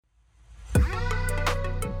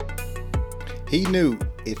He knew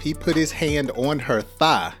if he put his hand on her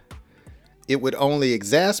thigh, it would only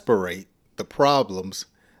exacerbate the problems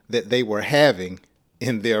that they were having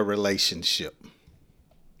in their relationship.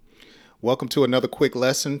 Welcome to another quick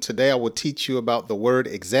lesson. Today I will teach you about the word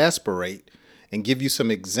exasperate and give you some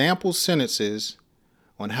example sentences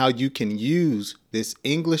on how you can use this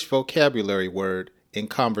English vocabulary word in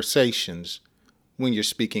conversations when you're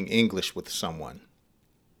speaking English with someone.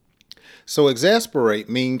 So exasperate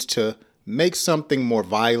means to make something more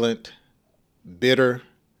violent, bitter,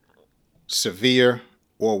 severe,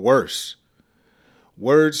 or worse.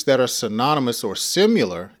 Words that are synonymous or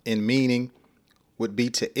similar in meaning would be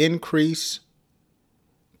to increase,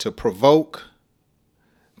 to provoke,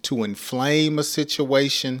 to inflame a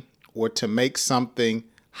situation, or to make something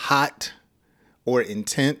hot or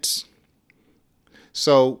intense.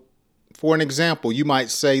 So, for an example, you might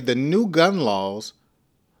say the new gun laws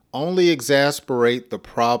only exasperate the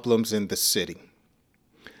problems in the city.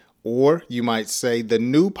 Or you might say the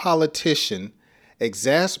new politician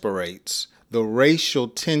exasperates the racial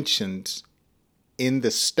tensions in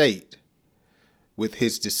the state with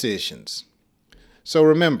his decisions. So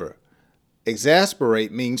remember,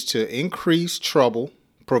 exasperate means to increase trouble,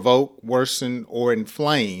 provoke, worsen, or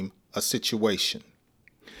inflame a situation.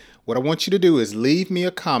 What I want you to do is leave me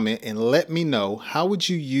a comment and let me know how would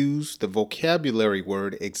you use the vocabulary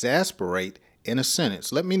word exasperate in a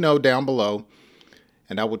sentence. Let me know down below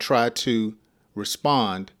and I will try to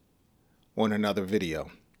respond on another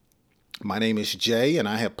video. My name is Jay and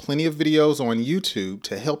I have plenty of videos on YouTube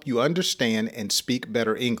to help you understand and speak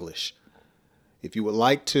better English. If you would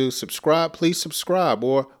like to subscribe, please subscribe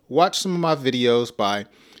or watch some of my videos by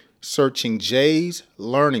searching Jay's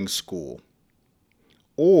Learning School.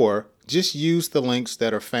 Or just use the links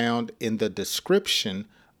that are found in the description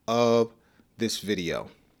of this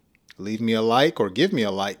video. Leave me a like or give me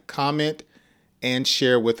a like, comment, and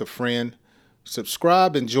share with a friend.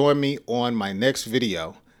 Subscribe and join me on my next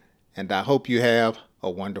video. And I hope you have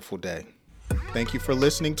a wonderful day. Thank you for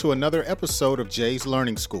listening to another episode of Jay's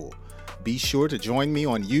Learning School. Be sure to join me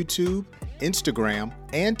on YouTube, Instagram,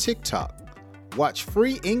 and TikTok. Watch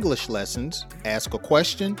free English lessons, ask a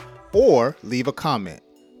question, or leave a comment.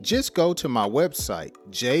 Just go to my website,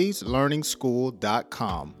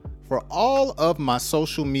 jayslearningschool.com, for all of my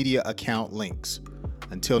social media account links.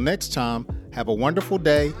 Until next time, have a wonderful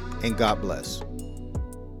day and God bless.